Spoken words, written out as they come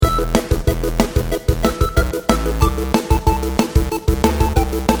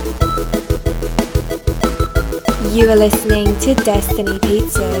You are listening to Destiny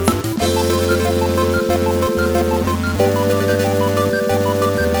Pizzas.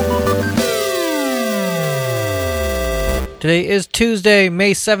 Today is Tuesday,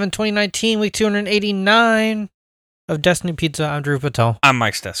 May 7, 2019, week 289 of Destiny Pizza. I'm Drew Patel. I'm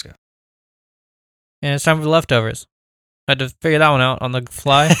Mike Steska. And it's time for the leftovers. I had to figure that one out on the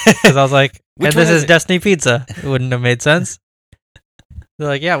fly, because I was like, and this is Destiny Pizza. It wouldn't have made sense. They're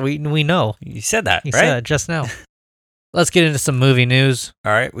like, yeah, we know. You said that, You right? said it just now. Let's get into some movie news.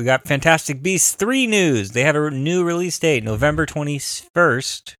 All right, we got Fantastic Beasts 3 news. They have a new release date, November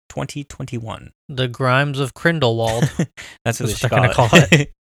 21st, 2021. The Grimes of Grindelwald. That's what they're going to call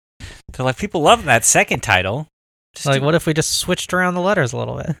it. They're like, people love that second title. What if we just switched around the letters a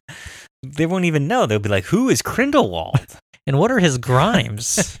little bit? They won't even know. They'll be like, who is Grindelwald? And what are his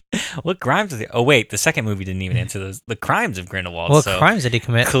crimes? What crimes? Oh, wait, the second movie didn't even answer the crimes of Grindelwald. What crimes did he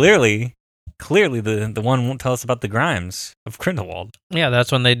commit? Clearly, the one won't tell us about the crimes of Grindelwald. Yeah,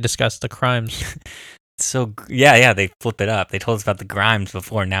 that's when they discuss the crimes. So, yeah, they flip it up. They told us about the crimes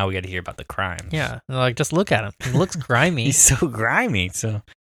before. Now we got to hear about the crimes. Yeah, they're like, just look at him. He looks grimy. He's so grimy. So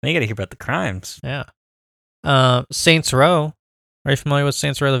now you got to hear about the crimes. Yeah. Saints Row. Are you familiar with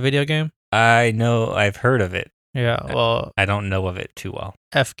Saints Row, the video game? I know. I've heard of it. Yeah, well, I don't know of it too well.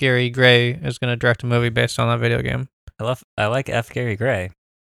 F. Gary Gray is going to direct a movie based on that video game. I like F. Gary Gray.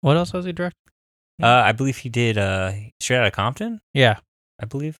 What else has he directed? I believe he did Straight Outta Compton. Yeah. I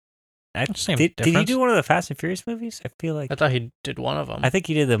believe. Did he do one of the Fast and Furious movies? I feel like. I thought he did one of them. I think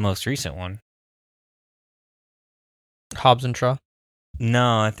he did the most recent one. Hobbs and Shaw?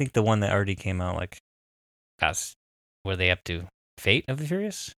 No, I think the one that already came out, like, past where they have to Fate of the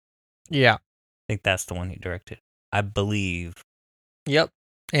Furious. Yeah. I think that's the one he directed. I believe. Yep.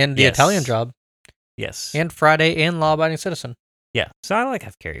 And The Italian Job. Yes. And Friday and Law Abiding Citizen. Yeah. So I like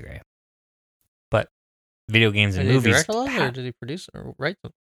F. Gary Gray. But video games and did movies. Did he direct a lot, or did he produce or write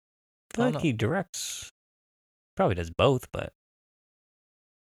them? I feel like he directs. Probably does both, but.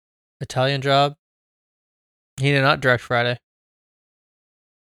 Italian Job. He did not direct Friday.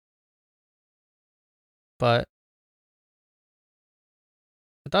 But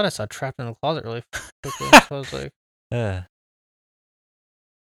I thought I saw Trapped in the Closet really quickly. So I was like, yeah,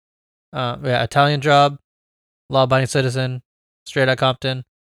 Italian Job, Law Abiding Citizen, Straight Outta Compton.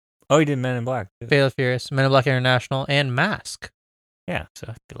 Oh, he did Men in Black. Fate of the Furious, Men in Black International, and Mask. Yeah, so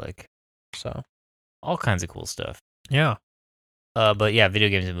I feel like all kinds of cool stuff. Yeah. But yeah, video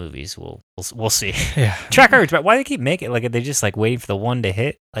games and movies, we'll see. Yeah. Track records, but why do they keep making it? Like, are they just like waiting for the one to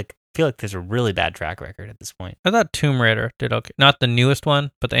hit? Like, I feel like there's a really bad track record at this point. I thought Tomb Raider did okay. Not the newest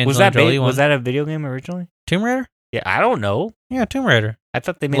one, but the Angelina Jolie one. Was that a video game originally? Tomb Raider? Yeah, I don't know. Yeah, Tomb Raider. I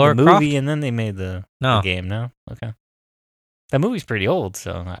thought they made Lara the movie Croft? and then they made the game. No? Okay. That movie's pretty old,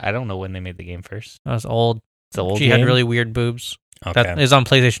 so I don't know when they made the game first. That was old. It's an old She game? had really weird boobs. Okay. That is on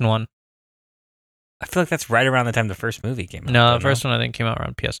PlayStation 1. I feel like that's right around the time the first movie came out. No, the first one I think came out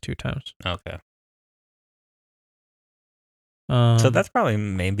around PS2 times. Okay. So that's probably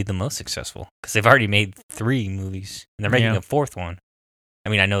maybe the most successful, because they've already made 3 movies, and they're making a 4th one. I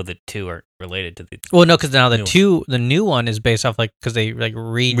mean, I know the 2 are related to the. Well, no, because now the new one is based off because they like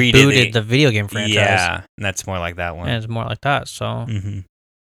rebooted the video game franchise. Yeah, and that's more like that one. And it's more like that. So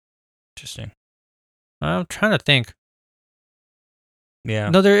Interesting. I'm trying to think.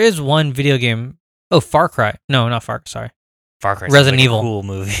 Yeah. No, there is one video game. Oh, Far Cry. No, not Far Cry. Sorry. Far Cry. Resident Evil. A cool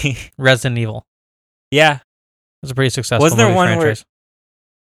movie. Resident Evil. Yeah. It was a pretty successful. Wasn't there movie one franchise.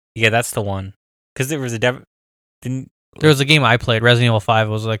 Yeah, that's the one. Because there was There was a game I played. Resident Evil 5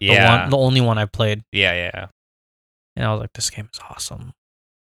 was like the only one I played. Yeah. And I was like, this game is awesome.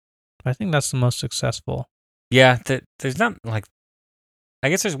 I think that's the most successful. Yeah, there's not like. I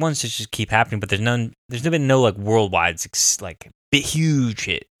guess there's ones that just keep happening, but there's none. There's been no like worldwide like big huge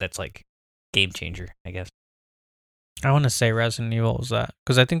hit that's like game changer. I guess. I want to say Resident Evil was that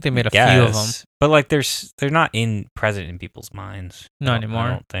because I think they made a few of them, but like they're not present in people's minds. Not anymore. I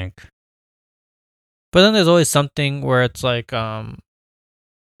don't think. But then there's always something where it's like, I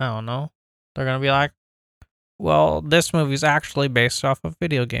don't know. They're gonna be like, well, this movie's actually based off a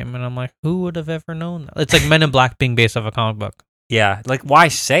video game, and I'm like, who would have ever known that? It's like Men in Black being based off a comic book. Yeah, like why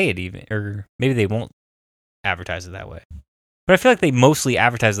say it even? Or maybe they won't advertise it that way. But I feel like they mostly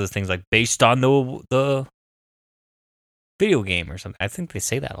advertise those things like based on the video game or something. I think they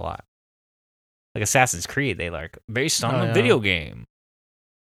say that a lot. Like Assassin's Creed, they like based on the video game.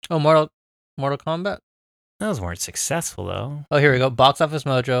 Oh, Mortal Kombat? Those weren't successful though. Oh, here we go. Box Office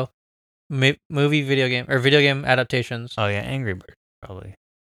Mojo, movie, video game adaptations. Oh yeah, Angry Birds probably.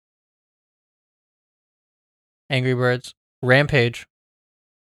 Angry Birds, Rampage,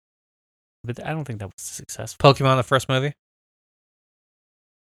 but I don't think that was successful. Pokemon, the first movie.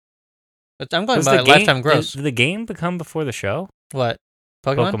 But I'm going Was by the game- lifetime gross. Did the game become before the show? What?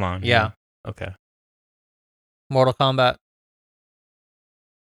 Pokemon? Pokemon. Yeah. Okay. Mortal Kombat.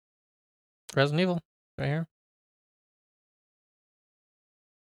 Resident Evil. Right here.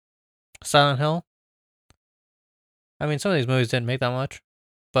 Silent Hill. I mean, some of these movies didn't make that much.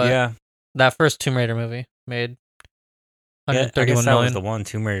 But yeah. that first Tomb Raider movie made I guess 131 that was million. the one.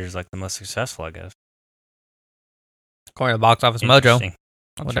 Tomb Raider is like the most successful, I guess. According to Box Office Mojo. Interesting.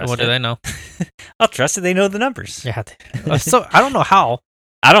 I'll What trust do it. they know? I'll trust it. They know the numbers. Yeah. So I don't know how.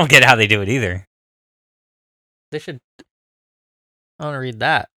 I don't get how they do it either. They should. I want to read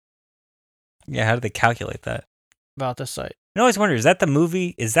that Yeah, how do they calculate that? about this site. I always wonder, is that the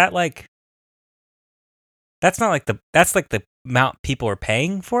movie? Is that like... That's not like the... That's like the amount people are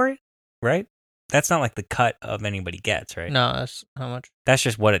paying for it, right? That's not like the cut of anybody gets, right? No, that's how much. That's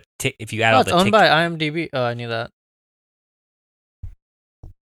just what it... if you add Oh, all it's the... owned by IMDb. Oh, I knew that.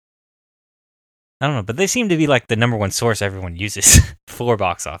 I don't know, but they seem to be like the number one source everyone uses for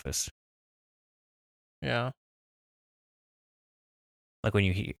box office. Yeah. Like when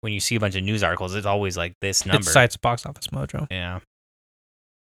you see a bunch of news articles, it's always like this number. It cites Box Office Mojo. Yeah.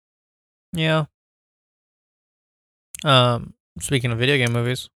 Yeah. Speaking of video game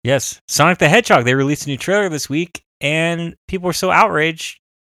movies, Yes. Sonic the Hedgehog, they released a new trailer this week, and people were so outraged.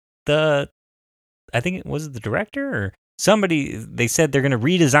 I think it was the director or somebody, they said they're going to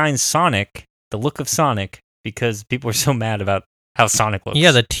redesign Sonic, the look of Sonic, because people were so mad about how Sonic looks.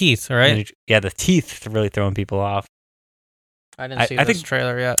 yeah, the teeth, right? Yeah, the teeth really throwing people off. I didn't see I this think-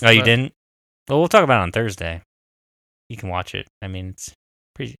 trailer yet. Oh, you but- didn't? Well, we'll talk about it on Thursday. You can watch it. I mean, it's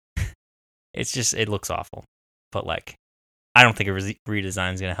pretty. It's just, it looks awful. But, like, I don't think a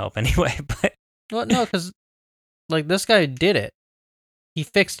redesign is going to help anyway. But Well, no, because like this guy did it. He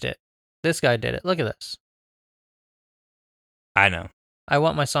fixed it. This guy did it. Look at this. I know. I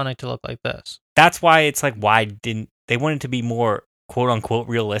want my Sonic to look like this. That's why it's like, why didn't they want it to be more quote unquote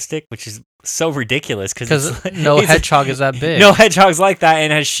realistic, which is so ridiculous Because no hedgehog is that big. No hedgehog's like that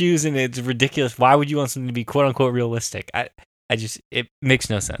and has shoes and it's ridiculous. Why would you want something to be quote unquote realistic? It makes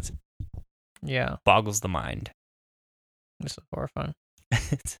no sense. Yeah, Boggles the mind. this is horrifying.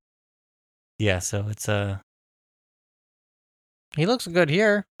 Yeah, so it's He looks good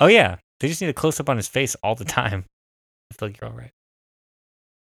here. oh yeah, they just need a close up on his face all the time. I feel like you're all right.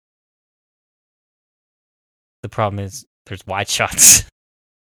 The problem is there's wide shots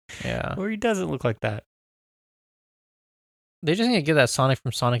Yeah, where he doesn't look like that. they just need to give that Sonic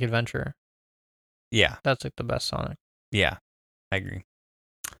from Sonic Adventure. Yeah, That's like the best Sonic. yeah, I agree.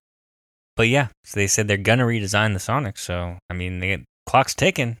 But yeah, so they said they're gonna redesign the Sonic. So I mean, clock's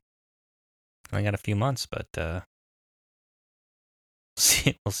ticking. I got a few months, but we'll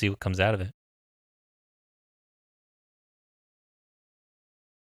see what comes out of it.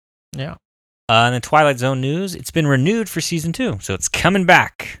 Yeah. And the Twilight Zone news, it's been renewed for season 2, so it's coming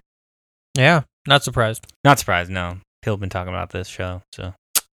back. Yeah, not surprised. Not surprised, no. People have been talking about this show, so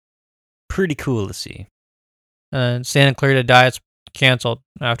pretty cool to see. And Santa Clarita Diet's canceled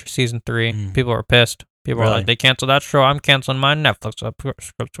after season 3. Mm. People were pissed. People were Really? like, they canceled that show. I'm canceling my Netflix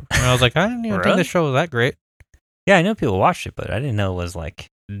subscription. And I was like, I didn't even think Really? the show was that great. Yeah, I know people watched it, but I didn't know it was like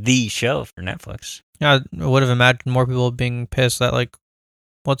the show for Netflix. Yeah, I would have imagined more people being pissed that, like,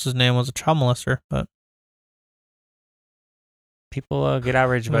 what's his name was a child molester, but People get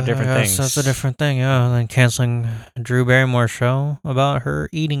outraged about different I guess things. That's a different thing, yeah. And then canceling Drew Barrymore's show about her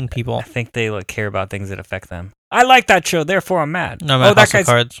eating people. I think they care about things that affect them. I like that show, therefore I'm mad. No, that House of guy's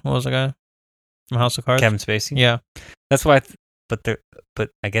Cards. What was the guy from House of Cards? Kevin Spacey. Yeah, That's why. But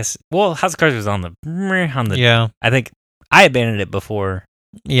I guess House of Cards was on the yeah, I think I abandoned it before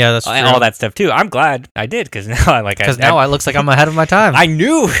yeah. That's true. and all that stuff too. I'm glad I did because now I like. Because now it looks like I'm ahead of my time. I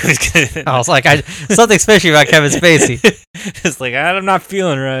knew it was gonna. I was like, something fishy about Kevin Spacey. It's like I'm not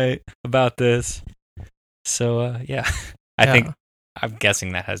feeling right about this. So yeah, I'm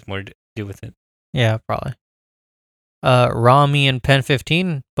guessing that has more to do with it. Yeah, probably. Rami and Pen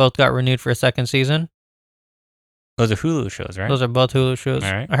 15 both got renewed for a second season. Those are Hulu shows, right? Those are both Hulu shows.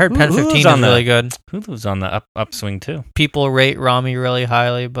 All right. I heard Pen Hulu's 15 is on the- really good. Hulu's on the upswing too. People rate Rami really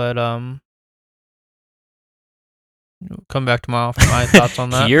highly, but come back tomorrow for my thoughts on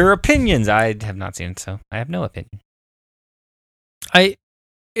that. Your opinions. I have not seen it, so I have no opinion.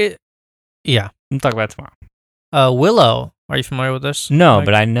 Yeah. We'll talk about it tomorrow. Willow. Are you familiar with this? No, Like-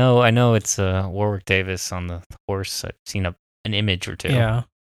 but I know it's Warwick Davis on the horse. I've seen an image or two. Yeah.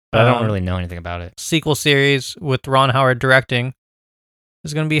 But I don't really know anything about it. Sequel series with Ron Howard directing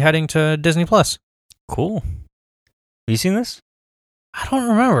is going to be heading to Disney Plus. Cool. Have you seen this? I don't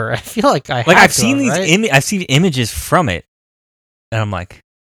remember. I feel like I've seen these I've seen images from it, and I'm like,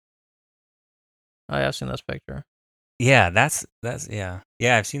 oh, yeah, I've seen this picture. yeah, that's yeah.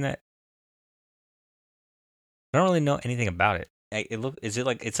 I've seen that. I don't really know anything about it.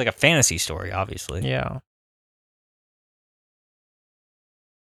 It's like a fantasy story, obviously. Yeah.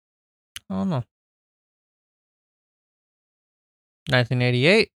 I don't know.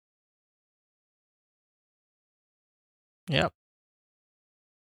 1988. Yep.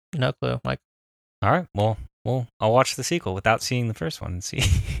 No clue. Like, all right. Well, I'll watch the sequel without seeing the first one and see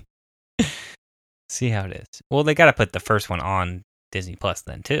how it is. Well, they got to put the first one on Disney Plus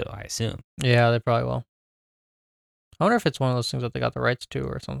then too, I assume. yeah, they probably will. I wonder if it's one of those things that they got the rights to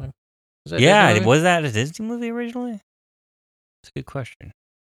or something. Is that a Yeah, Disney movie? was that a Disney movie originally? That's a good question.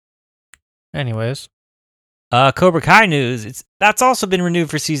 Anyways, Cobra Kai news. That's also been renewed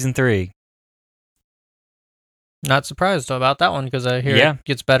for season 3. not surprised about that one because I hear Yeah. it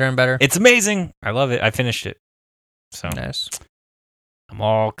gets better and better. It's amazing. I love it. I finished it. So Nice. I'm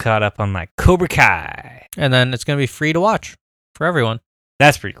all caught up on my Cobra Kai. And then it's going to be free to watch for everyone.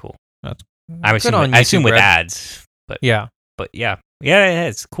 That's pretty cool. I Good on assume YouTube, with Red. ads, but Yeah. yeah,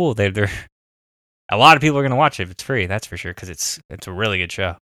 it's cool. They're a lot of people are gonna watch it if it's free. That's for sure because it's a really good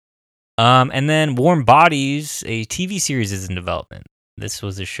show. And then Warm Bodies, a TV series, is in development. This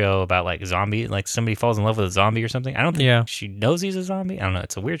was a show about like zombie, like somebody falls in love with a zombie or something. I don't think she knows he's a zombie. I don't know.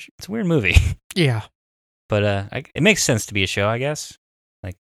 It's a weird movie. Yeah. But it makes sense to be a show, I guess.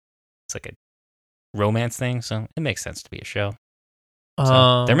 Like it's like a romance thing, so it makes sense to be a show.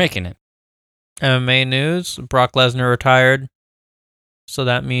 So they're making it. MMA news: Brock Lesnar retired, so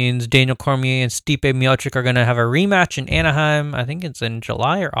that means Daniel Cormier and Stipe Miocic are going to have a rematch in Anaheim. I think it's in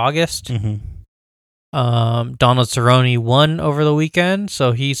July or August. Mm-hmm. Donald Cerrone won over the weekend,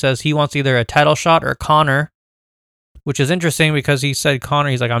 so he says he wants either a title shot or Conor, which is interesting because he said Conor.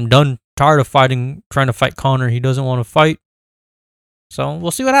 He's like, I'm done, tired of trying to fight Conor. He doesn't want to fight. So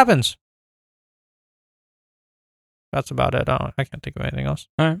we'll see what happens. That's about it. I can't think of anything else.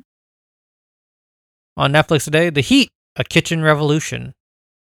 All right. On Netflix today, The Heat, A Kitchen Revolution,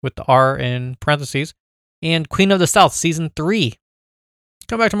 with the R in parentheses, and Queen of the South, Season 3.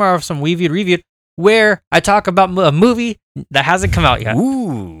 Come back tomorrow for some We Viewed Reviewed, where I talk about a movie that hasn't come out yet.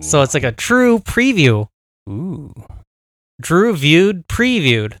 Ooh. So it's like a true preview. Ooh. Drew viewed,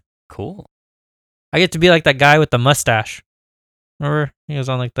 previewed. Cool. I get to be like that guy with the mustache. Remember? He was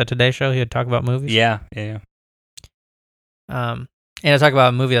on like the Today Show. He would talk about movies. Yeah. And I talk about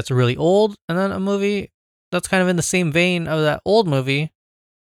a movie that's really old, and then a movie that's kind of in the same vein of that old movie,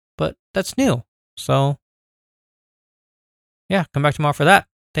 but that's new. So, yeah, come back tomorrow for that.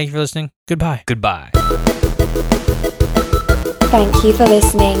 Thank you for listening. Goodbye. Goodbye. Thank you for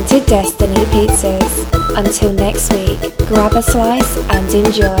listening to Destiny Pizzas. Until next week, grab a slice and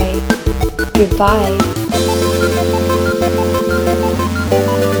enjoy. Goodbye.